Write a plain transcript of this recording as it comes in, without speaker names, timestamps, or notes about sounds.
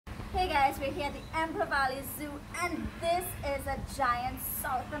Hey guys, we're here at the Emperor Valley Zoo and this is a giant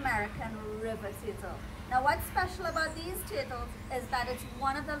South American river turtle. Now what's special about these turtles is that it's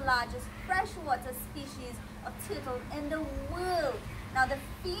one of the largest freshwater species of turtle in the world. Now the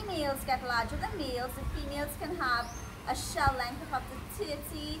females get larger than males. The females can have a shell length of up to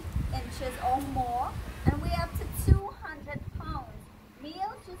 30 inches or more and weigh up to 200 pounds.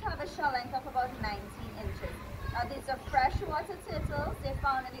 Males just have a shell length of about 19 inches. Now these are freshwater turtles. They're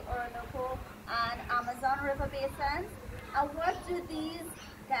found in the Orinoco and Amazon river basins. And what do these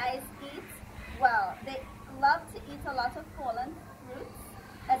guys eat? Well, they love to eat a lot of fallen fruits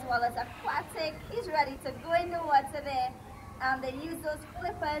as well as aquatic. He's ready to go in the water there. They use those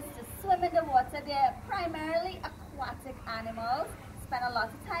flippers to swim in the water. They're primarily aquatic animals, spend a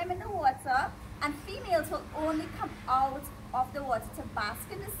lot of time in the water, and females will only come out of the water to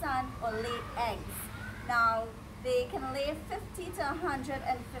bask in the sun or lay eggs. Now, they can lay 50 to 150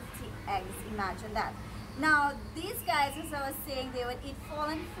 eggs, imagine that. Now, these guys, as I was saying, they would eat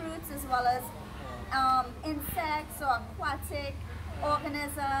fallen fruits as well as insects or aquatic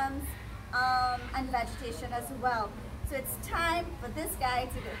organisms and vegetation as well. So it's time for this guy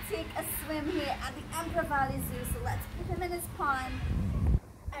to go take a swim here at the Emperor Valley Zoo. So let's put him in his pond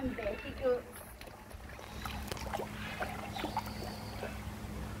and there he goes.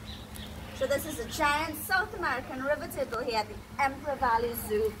 So this is a giant South American river turtle here at the Emperor Valley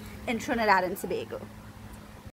Zoo in Trinidad and Tobago.